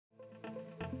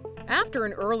After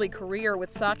an early career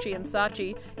with Saatchi &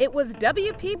 Saatchi, it was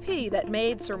WPP that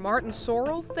made Sir Martin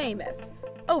Sorrell famous.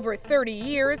 Over 30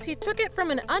 years, he took it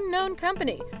from an unknown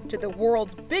company to the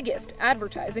world's biggest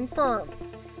advertising firm.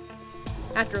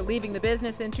 After leaving the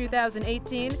business in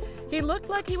 2018, he looked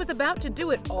like he was about to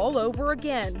do it all over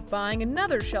again, buying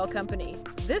another shell company,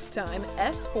 this time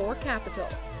S4 Capital.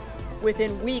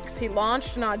 Within weeks, he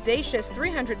launched an audacious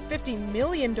 $350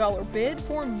 million bid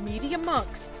for Media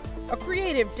Monks, a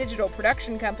creative digital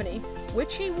production company,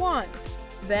 which he won.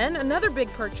 Then another big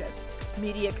purchase,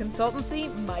 media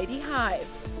consultancy Mighty Hive.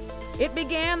 It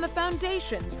began the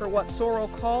foundations for what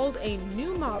Sorrell calls a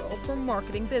new model for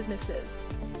marketing businesses.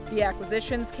 The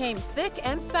acquisitions came thick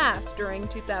and fast during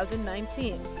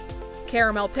 2019.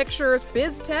 Caramel Pictures,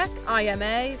 BizTech,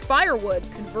 IMA, Firewood,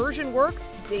 Conversion Works,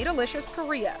 Datalicious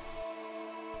Korea.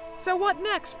 So what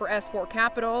next for S4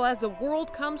 Capital as the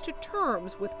world comes to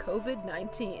terms with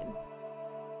COVID-19?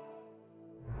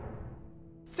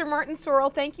 Sir Martin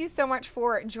Sorrell, thank you so much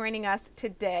for joining us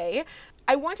today.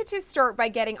 I wanted to start by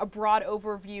getting a broad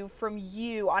overview from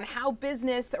you on how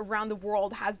business around the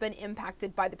world has been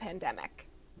impacted by the pandemic.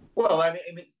 Well, I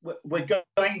mean, we're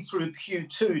going through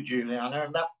Q2, Julianna,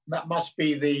 and that must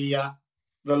be the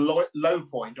low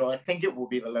point, or I think it will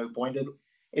be the low point.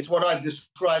 It's what I've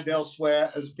described elsewhere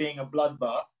as being a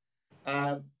bloodbath.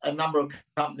 A number of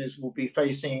companies will be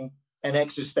facing an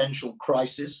existential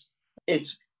crisis.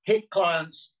 It's hit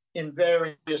clients in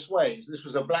various ways. This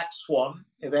was a black swan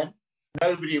event.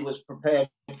 Nobody was prepared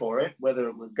for it, whether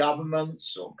it were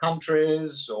governments or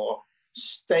countries or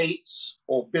states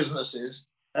or businesses.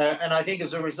 And I think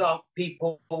as a result,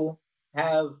 people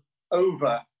have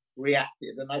overreacted.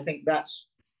 And I think that's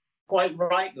quite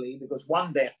rightly, because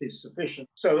one death is sufficient.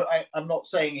 So I'm not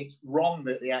saying it's wrong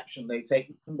that the action they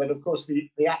take, but of course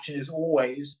the action is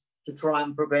always to try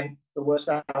and prevent the worst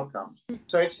outcomes.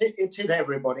 So it's hit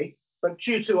everybody. But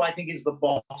Q2, I think, is the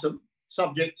bottom,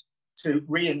 subject to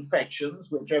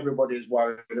reinfections, which everybody is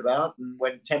worried about. And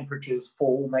when temperatures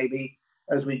fall, maybe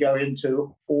as we go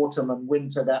into autumn and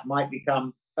winter, that might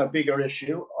become a bigger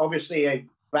issue. Obviously, a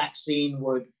vaccine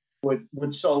would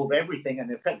solve everything, an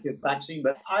effective vaccine.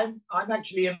 But I'm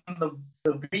actually in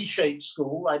the V-shaped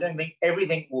school. I don't think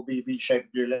everything will be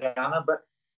V-shaped, Juliana, but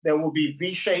there will be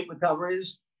V-shaped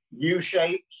recoveries,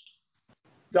 U-shaped,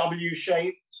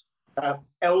 W-shaped,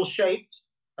 L-shaped.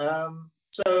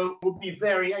 So there will be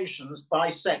variations by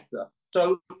sector.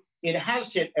 So it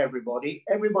has hit everybody.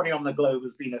 Everybody on the globe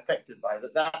has been affected by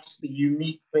that. That's the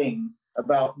unique thing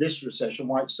about this recession,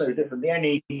 why it's so different. The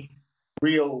only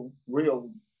real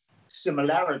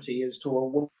similarity is to a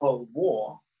world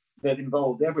war that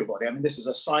involved everybody. I mean, this is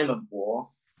a silent war.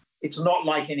 It's not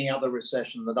like any other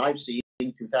recession that I've seen.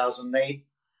 2008,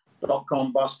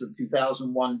 dot-com bust of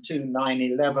 2001,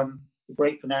 9/11, the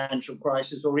great financial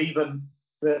crisis, or even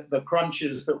the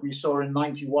crunches that we saw in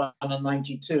 91 and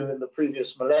 92 in the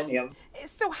previous millennium.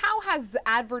 So how has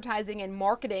advertising and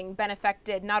marketing been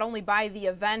affected not only by the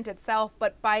event itself,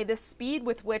 but by the speed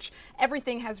with which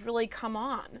everything has really come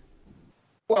on?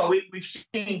 Well, we've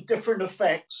seen different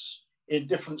effects in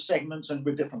different segments and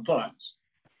with different clients.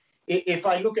 If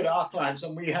I look at our clients,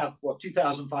 and we have,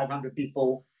 2,500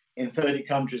 people in 30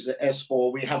 countries at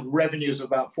S4, we have revenues of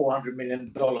about $400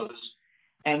 million.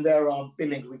 And there are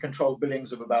billings, we control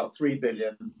billings of about $3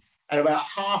 billion. And about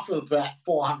half of that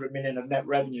 400 million of net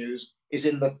revenues is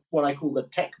in what I call the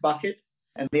tech bucket.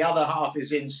 And the other half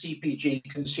is in CPG,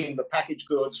 consumer packaged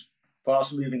goods,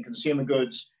 fast-moving consumer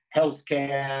goods,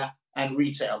 healthcare, and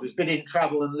retail. There's been in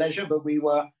travel and leisure, but we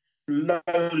were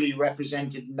lowly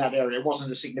represented in that area. It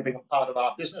wasn't a significant part of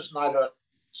our business, neither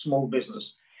small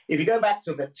business. If you go back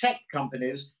to the tech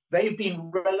companies, they've been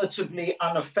relatively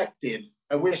unaffected.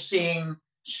 We're seeing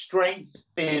strength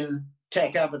in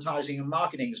tech advertising and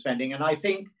marketing spending. And I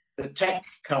think the tech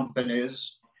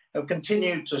companies have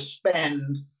continued to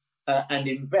spend and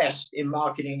invest in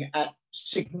marketing at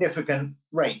significant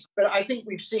rates. But I think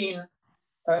we've seen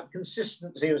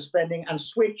consistency of spending and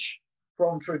switch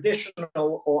from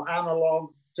traditional or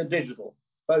analog to digital,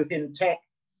 both in tech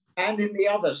and in the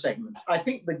other segments. I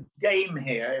think the game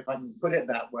here, if I can put it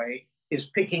that way,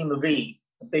 is picking the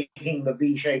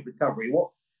V-shaped recovery.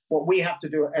 What we have to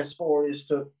do at S4 is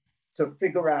to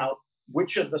figure out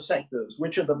which of the sectors,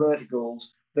 which of the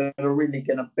verticals that are really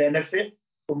going to benefit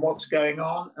from what's going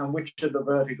on and which of the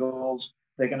verticals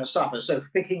they're going to suffer. So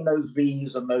picking those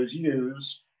V's and those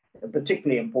U's are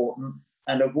particularly important,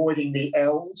 and avoiding the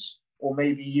L's or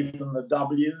maybe even the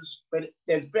W's. But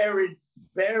there's varied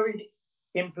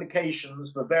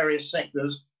implications for various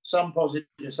sectors, some positive,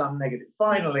 some negative.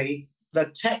 Finally, the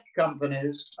tech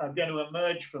companies are going to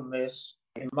emerge from this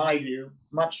in my view,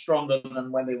 much stronger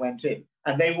than when they went in.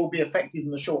 And they will be affected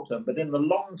in the short term. But in the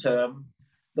long term,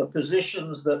 the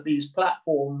positions that these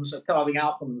platforms are carving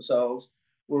out for themselves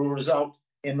will result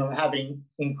in them having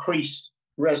increased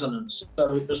resonance.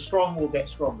 So the strong will get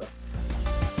stronger.